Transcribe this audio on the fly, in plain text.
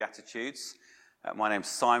Beatitudes. My name's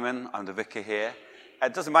Simon. I'm the vicar here.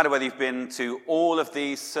 It doesn't matter whether you've been to all of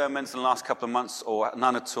these sermons in the last couple of months or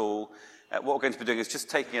none at all. What we're going to be doing is just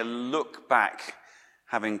taking a look back,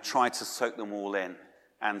 having tried to soak them all in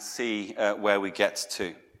and see where we get to.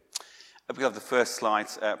 If we could have the first slide,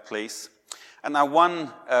 please. And now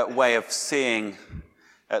one way of seeing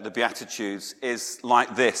the Beatitudes is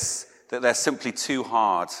like this, that they're simply too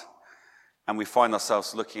hard. And we find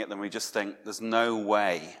ourselves looking at them, we just think, there's no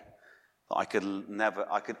way that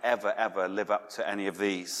I could ever live up to any of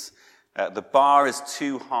these. The bar is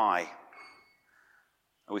too high.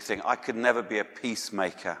 And we think, I could never be a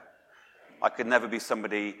peacemaker. I could never be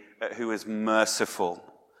somebody who is merciful.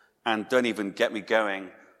 And don't even get me going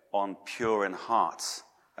on pure in heart.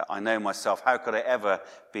 I know myself, how could I ever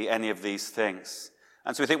be any of these things?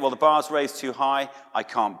 And so we think, well, the bar's raised too high. I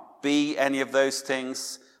can't be any of those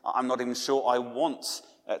things. I'm not even sure I want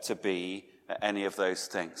to be any of those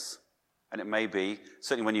things. And it may be,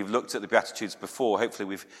 certainly when you've looked at the Beatitudes before, hopefully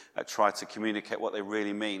we've tried to communicate what they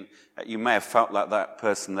really mean. You may have felt like that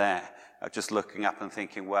person there, just looking up and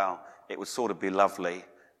thinking, well, it would sort of be lovely,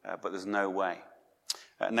 but there's no way.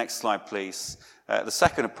 Next slide, please. The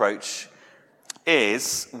second approach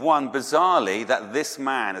is one, bizarrely, that this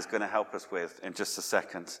man is going to help us with in just a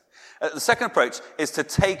second. The second approach is to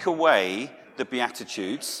take away the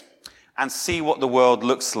Beatitudes and see what the world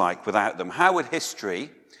looks like without them. How would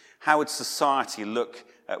history, how would society look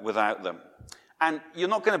without them? And you're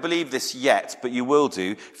not going to believe this yet, but you will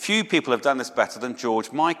do. Few people have done this better than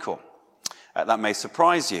George Michael. That may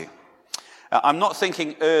surprise you. I'm not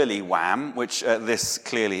thinking early Wham, which this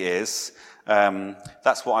clearly is.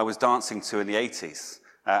 That's what I was dancing to in the 80s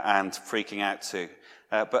and freaking out to.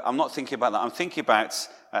 But I'm not thinking about that. I'm thinking about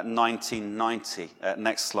 1990.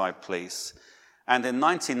 Next slide, please. And in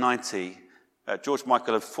 1990, George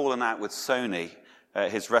Michael had fallen out with Sony,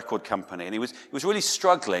 his record company, and he was really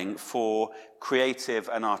struggling for creative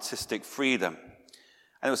and artistic freedom.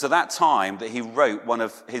 And it was at that time that he wrote one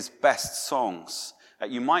of his best songs.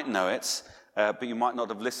 You might know it, but you might not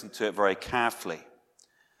have listened to it very carefully.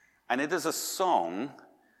 And it is a song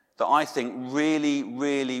that I think really,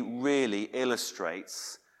 really, really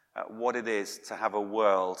illustrates what it is to have a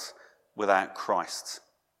world without Christ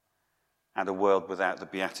and a world without the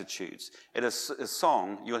Beatitudes. It is a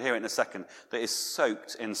song, you'll hear it in a second, that is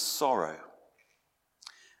soaked in sorrow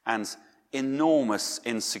and enormous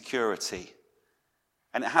insecurity.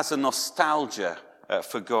 And it has a nostalgia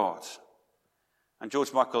for God. And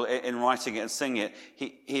George Michael, in writing it and singing it,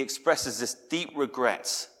 he expresses this deep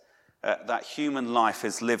regret that human life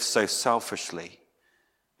is lived so selfishly.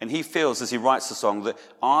 And he feels, as he writes the song, that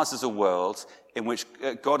ours is a world in which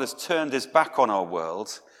God has turned his back on our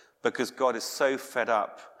world because God is so fed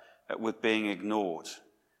up with being ignored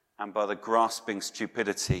and by the grasping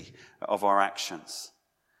stupidity of our actions.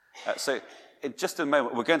 So in just a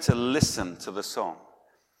moment, we're going to listen to the song.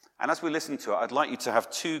 And as we listen to it, I'd like you to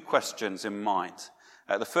have two questions in mind.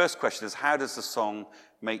 The first question is, how does the song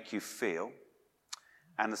make you feel?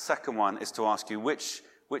 And the second one is to ask you which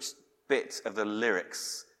bit of the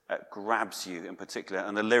lyrics grabs you in particular.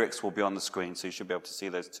 And the lyrics will be on the screen, so you should be able to see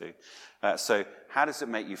those too. So how does it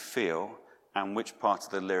make you feel? And which part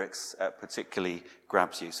of the lyrics particularly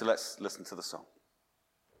grabs you? So let's listen to the song.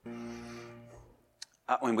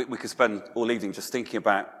 We could spend all evening just thinking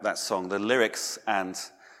about that song, the lyrics and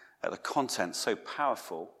the content, so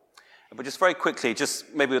powerful. But just very quickly,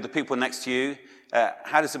 just maybe with the people next to you,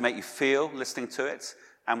 how does it make you feel listening to it?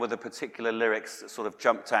 And were the particular lyrics that sort of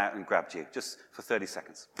jumped out and grabbed you? Just for 30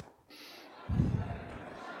 seconds.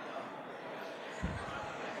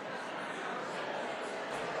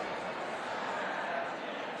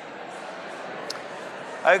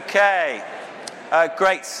 Okay,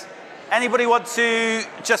 great. Anybody want to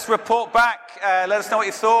just report back? Let us know what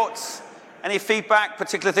you thought. Any feedback,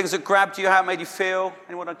 particular things that grabbed you, how it made you feel?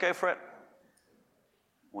 Anyone want to go for it?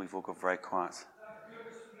 We've all got very quiet.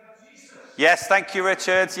 Yes, thank you,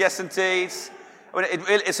 Richard. Yes, indeed. I mean,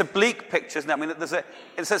 it's a bleak picture, isn't it? I mean,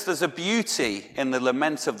 it says there's a beauty in the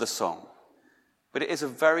lament of the song, but it is a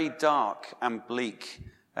very dark and bleak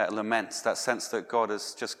lament, that sense that God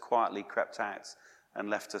has just quietly crept out and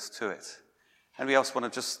left us to it. Anybody else want to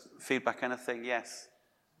just feedback anything? Yes.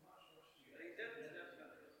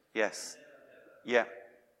 Yes. Yeah.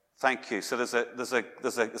 Thank you. So there's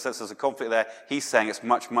a conflict there. He's saying it's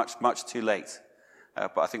much, much, much too late.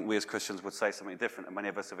 But I think we as Christians would say something different, and many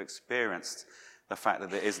of us have experienced the fact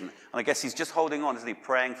that it isn't. And I guess he's just holding on, isn't he?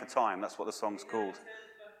 Praying for time. That's what the song's called.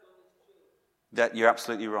 That, you're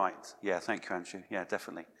absolutely right. Yeah, thank you, Andrew. Yeah,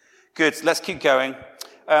 definitely. Good. Let's keep going.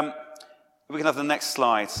 We can have the next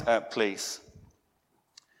slide, please.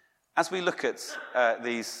 As we look at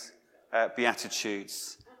these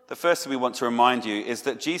Beatitudes, the first thing we want to remind you is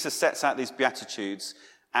that Jesus sets out these Beatitudes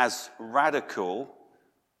as radical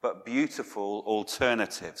but beautiful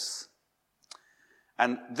alternatives.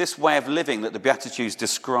 And this way of living that the Beatitudes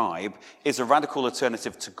describe is a radical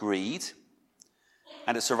alternative to greed,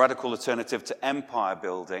 and it's a radical alternative to empire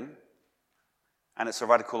building, and it's a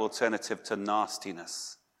radical alternative to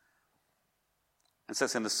nastiness. And so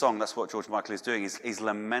it's in the song, that's what George Michael is doing. He's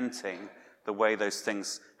lamenting the way those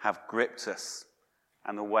things have gripped us,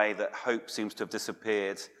 and the way that hope seems to have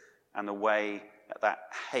disappeared, and the way that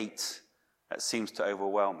hate that seems to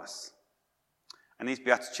overwhelm us. And these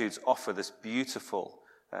Beatitudes offer this beautiful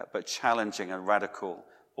but challenging and radical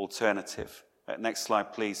alternative. Next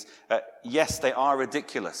slide, please. Yes, they are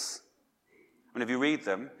ridiculous. I mean, if you read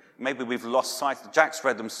them, maybe we've lost sight. Jack's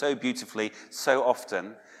read them so beautifully, so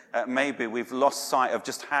often. Maybe we've lost sight of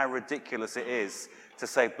just how ridiculous it is to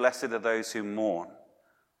say, blessed are those who mourn.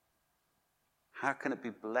 How can it be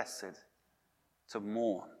blessed to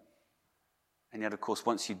mourn? And yet, of course,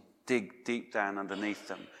 once you dig deep down underneath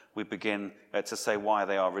them, we begin to say why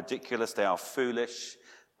they are ridiculous, they are foolish,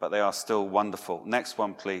 but they are still wonderful. Next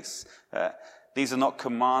one, please. These are not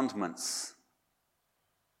commandments.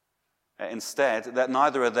 Instead, that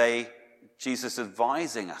neither are they Jesus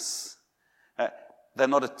advising us. They're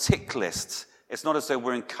not a tick list. It's not as though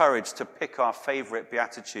we're encouraged to pick our favorite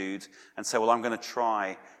beatitude and say, well, I'm going to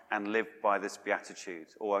try and live by this beatitude.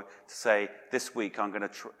 Or to say, this week I'm going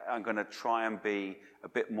to try and be a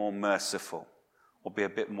bit more merciful, or be a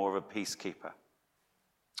bit more of a peacekeeper.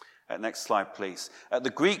 Next slide, please.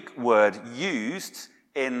 The Greek word used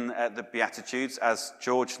in the Beatitudes, as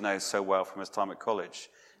George knows so well from his time at college,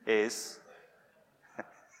 is...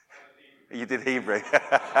 You did Hebrew.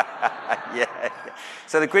 Yeah.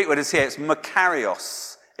 So the Greek word is here. It's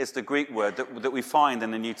makarios. It's the Greek word that we find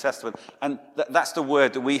in the New Testament. And that's the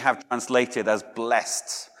word that we have translated as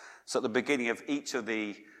blessed. So at the beginning of each of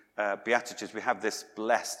the Beatitudes, we have this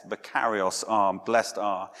blessed, makarios are, blessed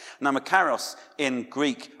are. Now, makarios in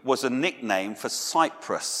Greek was a nickname for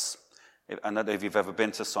Cyprus. I don't know if you've ever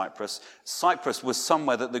been to Cyprus. Cyprus was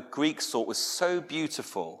somewhere that the Greeks thought was so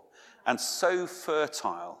beautiful and so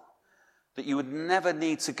fertile that you would never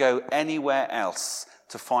need to go anywhere else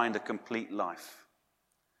to find a complete life.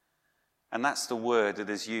 And that's the word that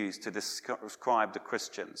is used to describe the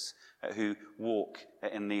Christians who walk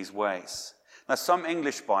in these ways. Now, some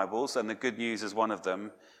English Bibles, and the Good News is one of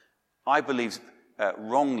them, I believe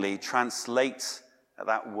wrongly translate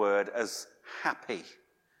that word as happy.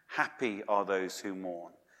 Happy are those who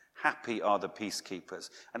mourn. Happy are the peacekeepers.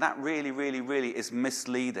 And that really, really, really is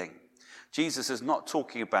misleading. Jesus is not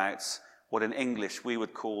talking about what in English we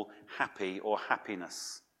would call happy or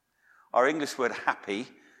happiness. Our English word happy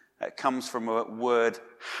comes from a word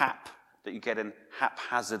hap that you get in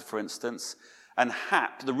haphazard, for instance. And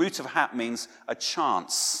hap, the root of hap means a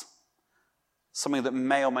chance, something that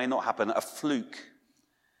may or may not happen, a fluke.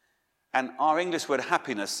 And our English word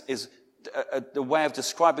happiness is a way of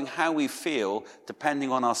describing how we feel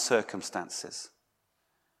depending on our circumstances.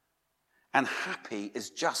 And happy is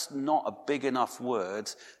just not a big enough word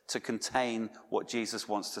to contain what Jesus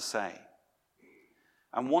wants to say.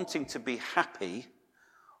 And wanting to be happy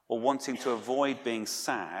or wanting to avoid being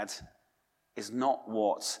sad is not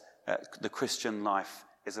what the Christian life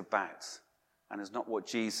is about, and is not what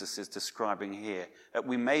Jesus is describing here.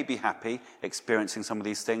 We may be happy experiencing some of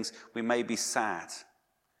these things. We may be sad.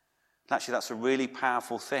 And actually, that's a really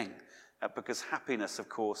powerful thing, because happiness, of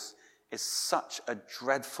course, is such a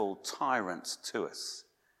dreadful tyrant to us.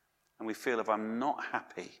 And we feel if I'm not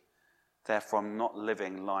happy, therefore I'm not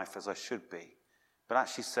living life as I should be. But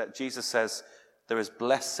actually, Jesus says there is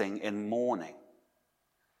blessing in mourning.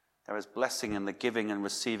 There is blessing in the giving and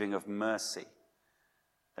receiving of mercy.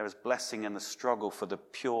 There is blessing in the struggle for the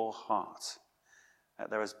pure heart.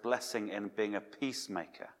 There is blessing in being a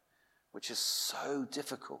peacemaker, which is so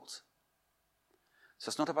difficult. So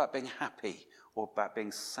it's not about being happy or about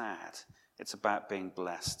being sad. It's about being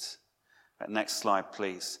blessed. Next slide,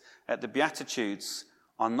 please. The Beatitudes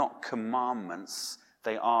are not commandments.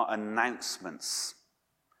 They are announcements.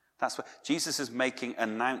 That's what Jesus is making,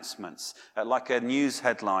 announcements, like a news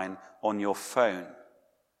headline on your phone.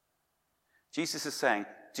 Jesus is saying,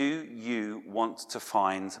 do you want to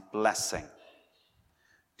find blessing?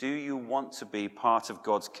 Do you want to be part of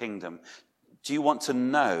God's kingdom? Do you want to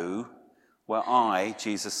know where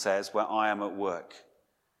Jesus says, where I am at work?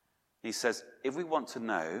 He says, if we want to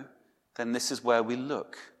know, then this is where we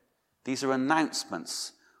look. These are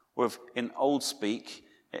announcements. Or if, in old speak,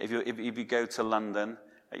 if you go to London,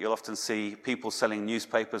 You'll often see people selling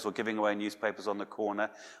newspapers or giving away newspapers on the corner,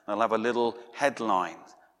 and they'll have a little headline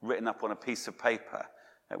written up on a piece of paper,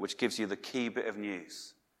 which gives you the key bit of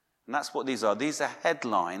news. And that's what these are. These are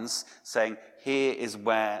headlines saying, here is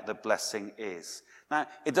where the blessing is. Now,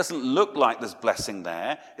 it doesn't look like there's blessing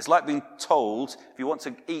there. It's like being told, if you want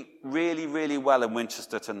to eat really, really well in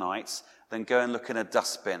Winchester tonight, then go and look in a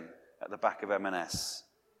dustbin at the back of M&S.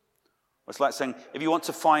 It's like saying, if you want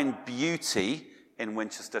to find beauty in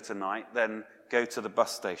Winchester tonight, then go to the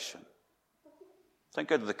bus station. Don't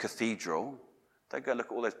go to the cathedral. Don't go look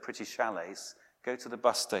at all those pretty chalets. Go to the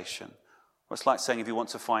bus station. Or it's like saying, if you want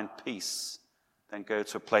to find peace, then go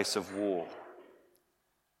to a place of war.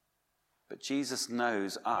 But Jesus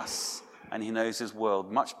knows us, and he knows his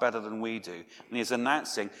world much better than we do. And he's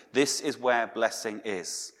announcing, this is where blessing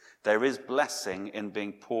is. There is blessing in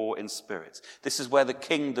being poor in spirit. This is where the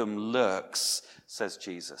kingdom lurks, says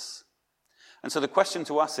Jesus. And so the question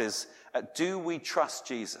to us is, do we trust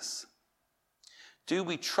Jesus? Do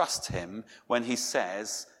we trust him when he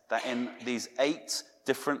says that in these 8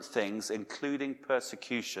 different things, including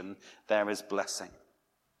persecution, there is blessing?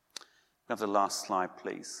 Have the last slide,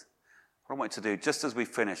 please. What I want you to do, just as we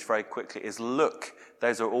finish very quickly, is look.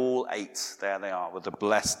 Those are all 8. There they are, with the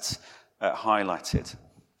blessed highlighted.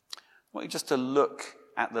 I want you just to look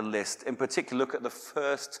at the list. In particular, look at the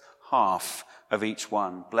first half of each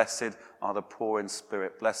one. Blessed are the poor in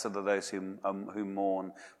spirit. Blessed are those who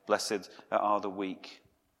mourn. Blessed are the weak.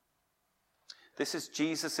 This is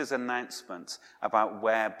Jesus' announcement about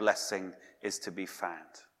where blessing is to be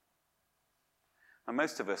found. And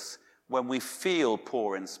most of us, when we feel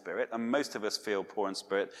poor in spirit, and most of us feel poor in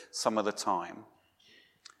spirit some of the time,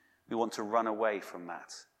 we want to run away from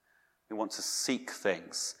that. We want to seek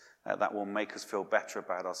things that will make us feel better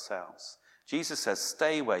about ourselves. Jesus says,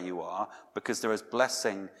 stay where you are, because there is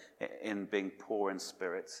blessing in being poor in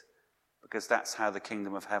spirit, because that's how the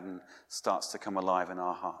kingdom of heaven starts to come alive in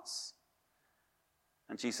our hearts.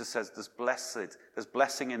 And Jesus says there's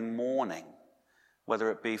blessing in mourning,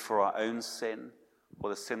 whether it be for our own sin, or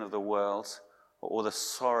the sin of the world, or the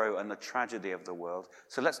sorrow and the tragedy of the world.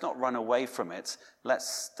 So let's not run away from it. Let's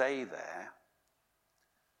stay there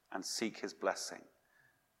and seek his blessing,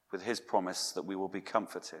 with his promise that we will be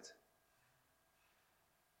comforted.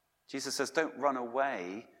 Jesus says, don't run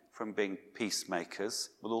away from being peacemakers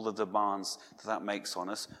with all the demands that makes on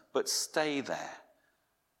us, but stay there,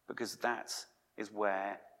 because that is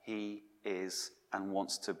where he is and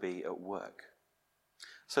wants to be at work.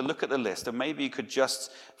 So look at the list, and maybe you could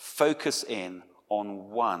just focus in on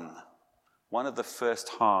one of the first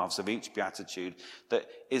halves of each beatitude that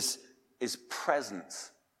is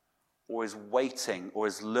present, or is waiting, or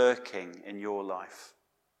is lurking in your life.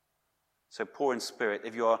 So poor in spirit,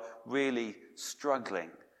 if you are really struggling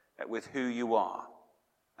with who you are,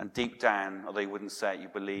 and deep down, although you wouldn't say it, you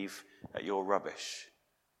believe that you're rubbish,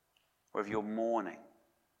 or if you're mourning,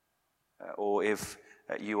 or if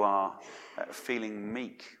you are feeling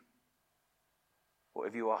meek, or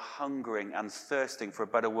if you are hungering and thirsting for a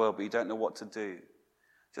better world but you don't know what to do,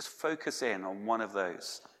 just focus in on one of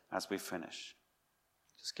those as we finish.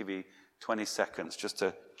 Just give you 20 seconds just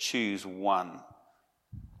to choose one.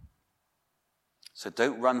 So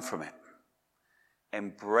don't run from it.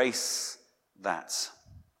 Embrace that.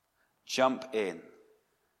 Jump in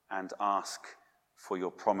and ask for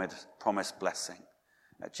your promised blessing.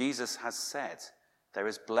 Jesus has said there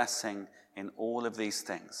is blessing in all of these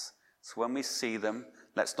things. So when we see them,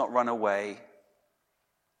 let's not run away.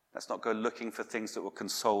 Let's not go looking for things that will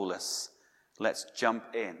console us. Let's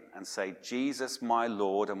jump in and say, Jesus, my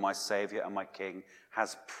Lord and my Savior and my King,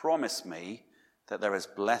 has promised me that there is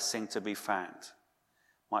blessing to be found.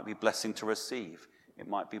 It might be blessing to receive. It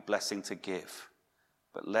might be blessing to give.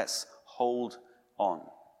 But let's hold on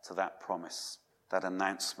to that promise, that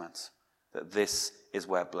announcement, that this is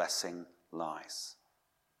where blessing lies.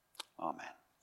 Amen.